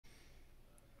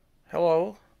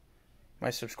Hello, my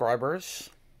subscribers.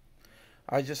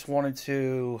 I just wanted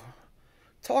to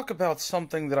talk about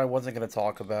something that I wasn't going to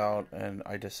talk about, and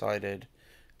I decided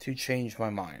to change my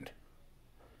mind.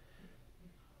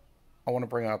 I want to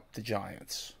bring up the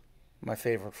Giants, my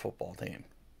favorite football team.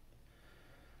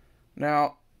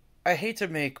 Now, I hate to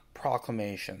make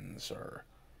proclamations or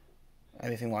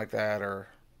anything like that, or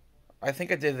I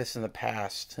think I did this in the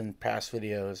past, in past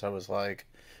videos. I was like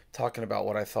talking about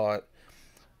what I thought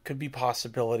could be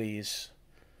possibilities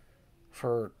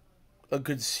for a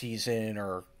good season,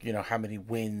 or how many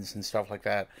wins and stuff like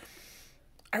that.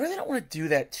 I really don't want to do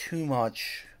that too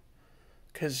much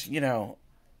because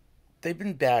they've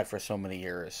been bad for so many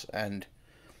years, and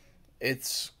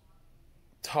it's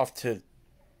tough to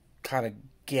kind of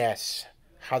guess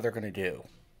how they're going to do.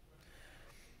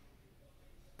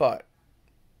 But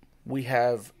we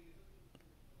have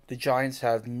the Giants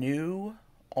have new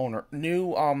owner,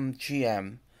 new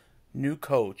GM, new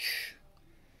coach.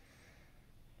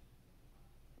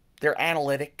 They're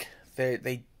analytic.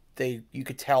 They you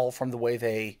could tell from the way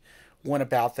they went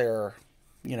about their,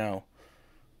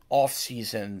 off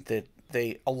season, that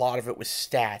a lot of it was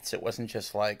stats. It wasn't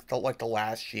just like the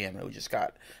last GM who just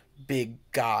got big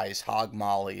guys, hog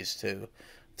mollies to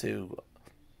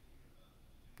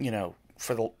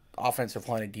for the offensive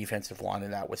line and defensive line,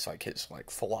 and that was like his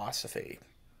philosophy.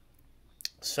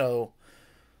 So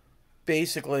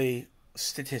basically,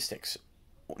 statistics,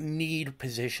 need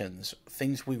positions,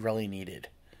 things we really needed.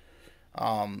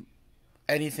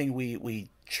 Anything we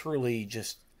truly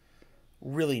just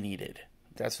really needed.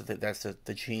 That's the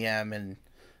GM, and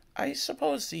I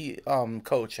suppose the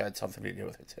coach had something to do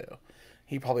with it too.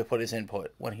 He probably put his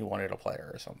input when he wanted a player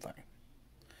or something.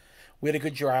 We had a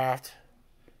good draft.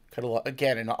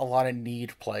 Again, a lot of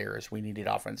need players. We needed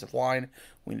offensive line,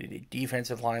 we needed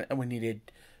defensive line, and we needed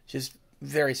just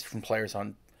various different players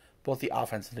on both the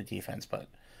offense and the defense. But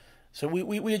so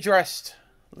we addressed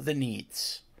the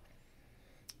needs.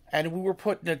 And we were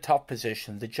put in a tough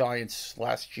position. The Giants'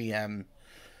 last GM,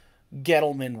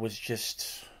 Gettleman, was he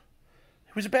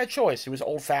was a bad choice. He was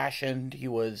old-fashioned. He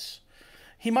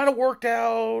might have worked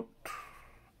out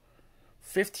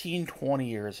 15, 20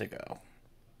 years ago.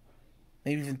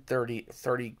 Maybe even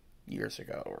 30 years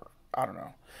ago, or I don't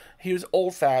know. He was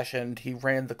old-fashioned. He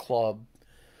ran the club,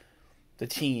 the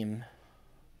team,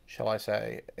 shall I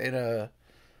say, in a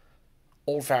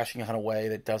old-fashioned kind of way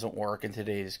that doesn't work in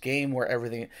today's game, where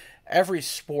every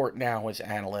sport now is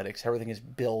analytics. Everything is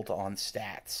built on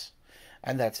stats.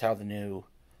 And that's how the new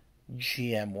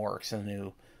GM works and the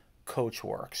new coach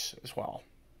works as well.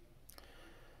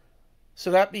 So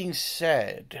that being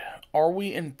said, are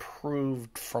we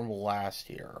improved from last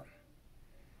year?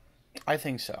 I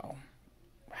think so.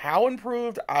 How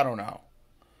improved? I don't know.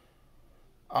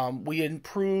 We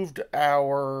improved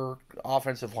our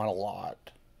offensive line a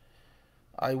lot.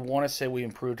 I want to say we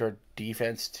improved our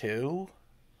defense too.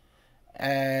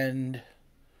 And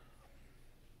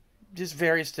just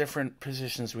various different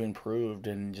positions we improved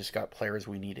and just got players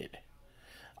we needed.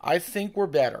 I think we're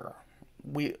better.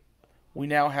 We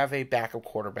now have a backup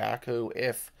quarterback who,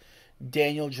 if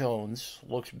Daniel Jones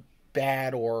looks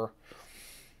bad or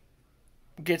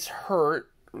gets hurt,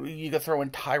 you could throw in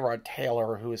Tyrod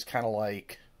Taylor, who is kind of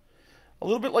like a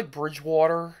little bit like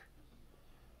Bridgewater.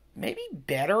 Maybe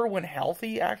better when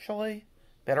healthy, actually.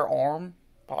 Better arm,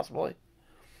 possibly.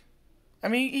 I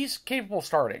mean, he's capable of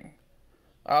starting.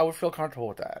 I would feel comfortable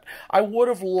with that. I would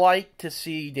have liked to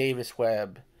see Davis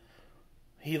Webb.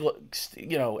 He looks,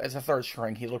 as a third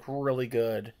string, he looked really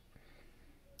good.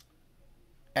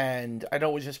 And I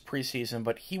know it was just preseason,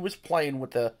 but he was playing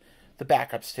with the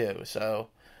backups too. So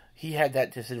he had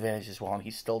that disadvantage as well, and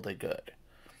he still did good.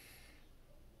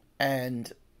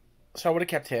 And so I would have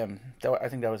kept him. I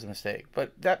think that was a mistake.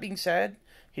 But that being said,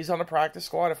 he's on the practice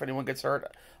squad. If anyone gets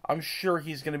hurt, I'm sure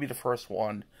he's going to be the first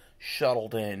one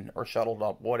shuttled in or shuttled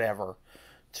up, whatever,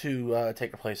 to take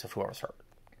the place of whoever's hurt.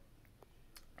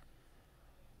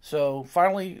 So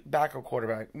finally, backup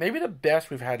quarterback. Maybe the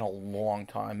best we've had in a long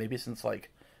time. Maybe since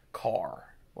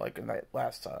Carr, in that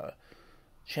last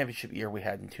championship year we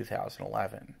had in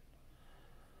 2011.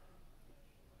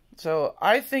 So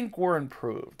I think we're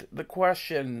improved. The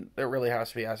question that really has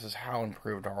to be asked is, how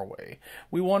improved are we?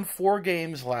 We won 4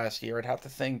 games last year. I'd have to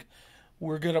think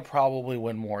we're going to probably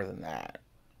win more than that.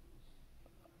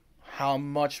 How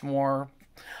much more?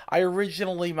 I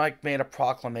originally made a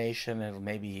proclamation of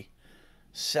maybe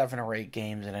 7 or 8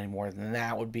 games, and any more than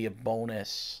that would be a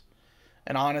bonus.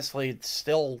 And honestly, it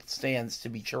still stands to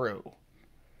be true.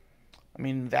 I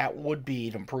mean, that would be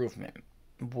an improvement.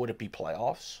 Would it be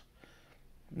playoffs?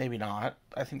 Maybe not.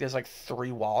 I think there's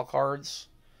 3 wild cards.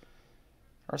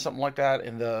 or something like that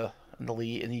in the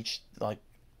league in each like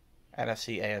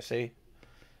NFC, AFC.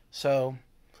 So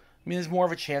I mean, there's more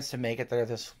of a chance to make it there.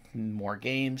 There's more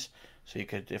games, so you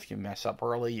could, if you mess up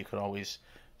early, you could always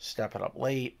step it up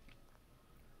late.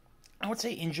 I would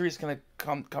say injury is going to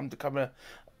come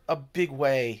a big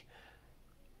way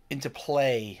into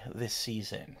play this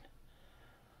season.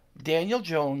 Daniel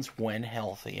Jones, when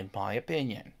healthy, in my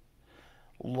opinion,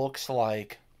 looks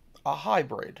like a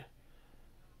hybrid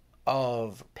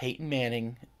of Peyton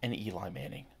Manning and Eli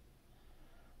Manning.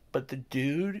 But the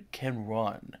dude can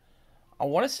run. I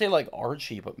want to say like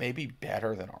Archie, but maybe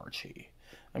better than Archie.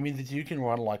 I mean, the dude can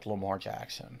run like Lamar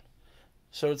Jackson.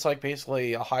 So it's like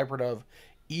basically a hybrid of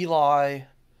Eli,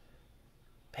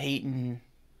 Peyton,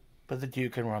 but the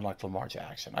dude can run like Lamar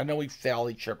Jackson. I know he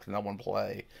tripped in that one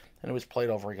play, and it was played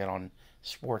over again on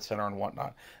SportsCenter and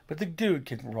whatnot. But the dude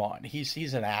can run.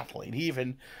 He's an athlete. He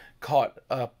even caught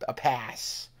a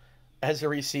pass as a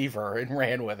receiver and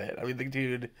ran with it. I mean, the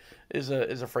dude is a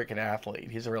freaking athlete.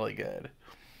 He's really good.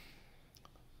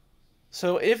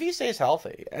 So if he stays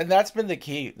healthy, and that's been the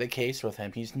case with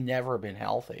him, he's never been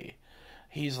healthy.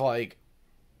 He's like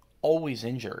always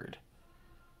injured.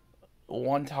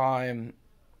 One time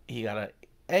he got an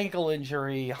ankle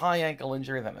injury, high ankle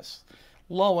injury, then a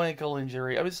low ankle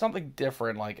injury. I mean, something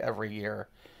different like every year,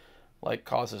 like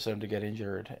causes him to get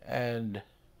injured. And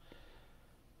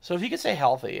so if he can stay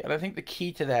healthy, and I think the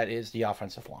key to that is the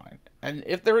offensive line. And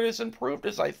if they're as improved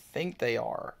as I think they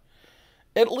are,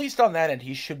 at least on that end,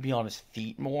 he should be on his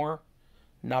feet more,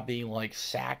 not being, like,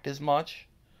 sacked as much.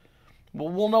 Well,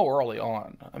 we'll know early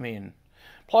on. I mean,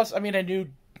 plus, I mean, a new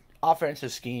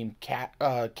offensive scheme,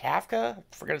 Kafka,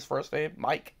 forget his first name,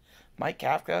 Mike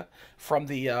Kafka, from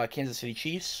the Kansas City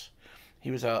Chiefs. He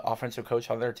was an offensive coach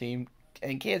on their team.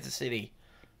 And Kansas City,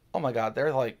 oh my God,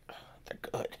 they're good.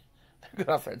 They're good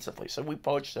offensively. So we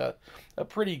poached a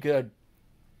pretty good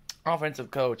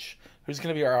offensive coach who's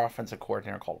going to be our offensive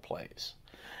coordinator called plays.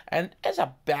 And as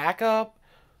a backup,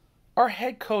 our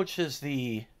head coach is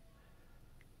the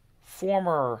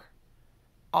former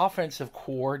offensive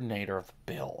coordinator of the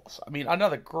Bills. I mean,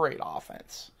 another great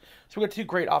offense. So we got two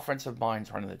great offensive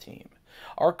minds running the team.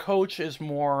 Our coach is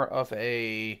more of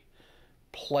a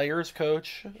players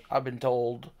coach, I've been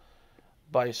told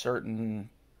by certain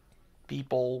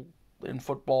people in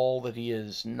football that he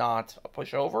is not a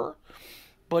pushover,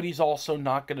 but he's also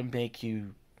not going to make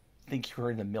you think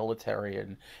you're in the military,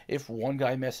 and if one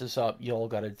guy messes up, you all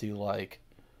got to do like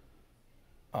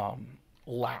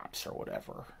laps or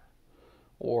whatever,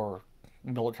 or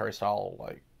military style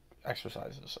like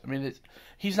exercises. I mean,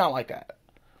 he's not like that.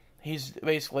 He's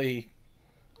basically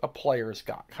a player's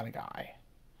kind of guy,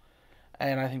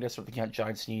 and I think that's what the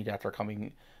Giants need after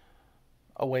coming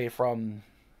away from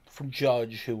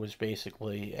Judge, who was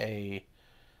basically a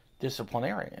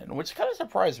disciplinarian, which kind of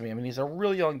surprised me. I mean, he's a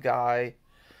really young guy.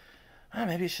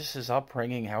 Maybe it's just his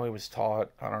upbringing, how he was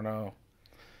taught. I don't know.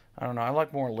 I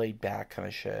like more laid back kind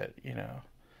of shit, you know.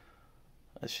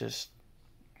 It's just,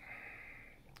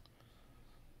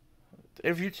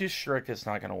 if you're too strict, it's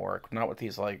not going to work. Not with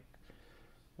these like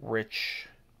rich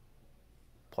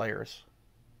players.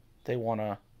 They want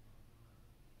to.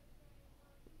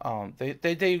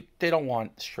 They don't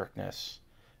want strictness.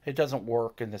 It doesn't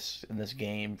work in this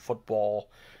game. Football,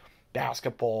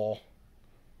 basketball,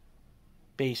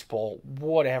 baseball,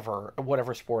 whatever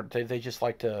sport. They just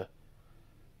like to.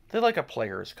 They like a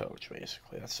player's coach,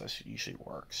 basically. That's how it usually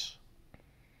works.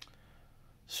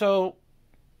 So,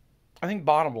 I think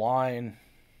bottom line,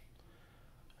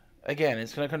 again,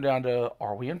 it's going to come down to,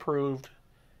 are we improved?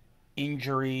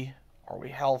 Injury? Are we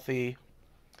healthy?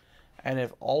 And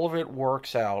if all of it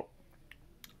works out,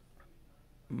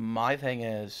 my thing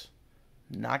is,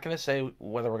 not going to say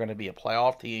whether we're going to be a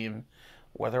playoff team,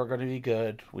 whether we're going to be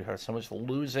good. We've had so much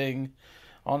losing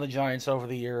on the Giants over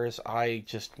the years. I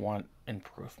just want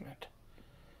improvement.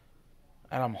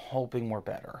 And I'm hoping we're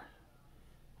better.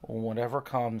 Whatever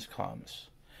comes, comes.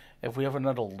 If we have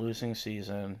another losing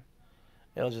season,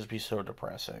 it'll just be so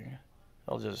depressing.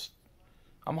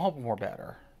 I'm hoping we're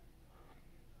better.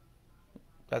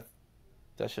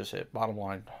 That's just it. Bottom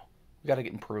line, we got to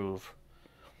get improved.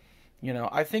 You know,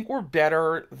 I think we're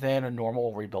better than a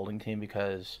normal rebuilding team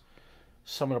because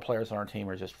some of the players on our team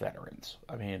are just veterans.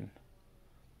 I mean,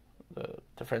 the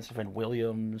defensive end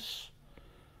Williams,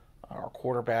 our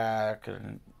quarterback,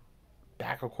 and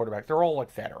backup quarterback, they're all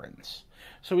like veterans.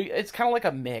 So it's kind of like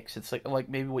a mix. It's like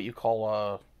maybe what you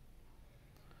call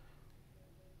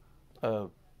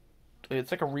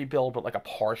it's like a rebuild, but like a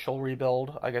partial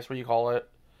rebuild, I guess what you call it.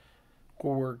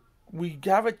 Where we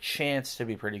have a chance to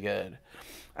be pretty good.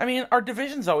 I mean, our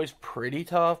division's always pretty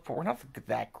tough, but we're not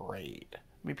that great.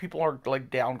 I mean, people are like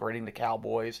downgrading the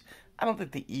Cowboys. I don't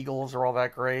think the Eagles are all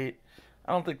that great.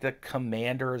 I don't think the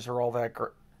Commanders are all that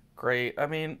great. I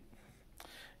mean,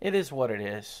 it is what it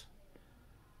is.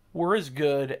 We're as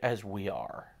good as we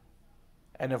are.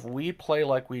 And if we play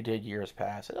like we did years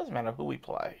past, it doesn't matter who we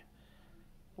play.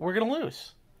 We're going to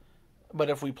lose. But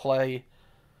if we play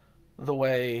the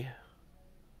way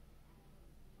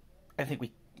I think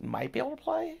we might be able to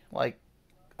play, like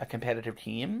a competitive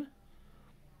team,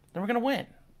 then we're going to win.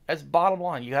 That's bottom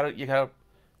line. You gotta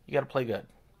play good.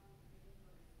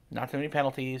 Not too many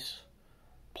penalties.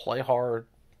 Play hard.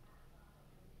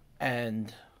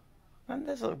 And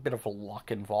there's a bit of a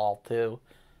luck involved too.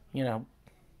 You know,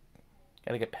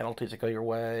 got to get penalties that go your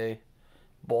way.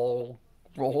 Ball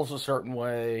rolls a certain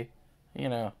way. You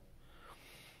know.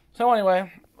 So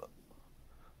anyway,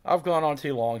 I've gone on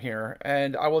too long here,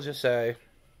 and I will just say,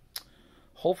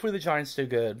 hopefully the Giants do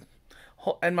good.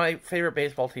 And my favorite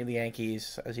baseball team, the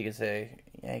Yankees, as you can say,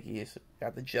 Yankees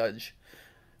got the Judge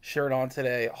shirt on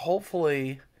today.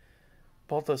 Hopefully,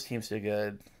 both those teams do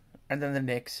good, and then the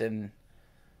Knicks and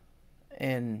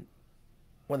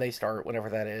when they start, whenever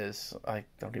that is, I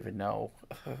don't even know.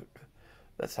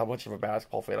 That's how much of a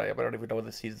basketball fan I am. I don't even know when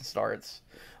the season starts.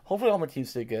 Hopefully, all my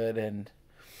teams do good, and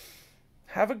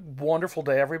have a wonderful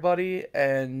day, everybody.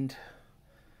 And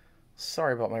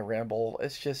sorry about my ramble.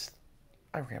 It's just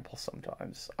I ramble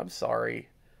sometimes. I'm sorry.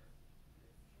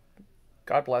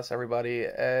 God bless everybody,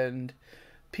 and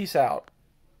peace out.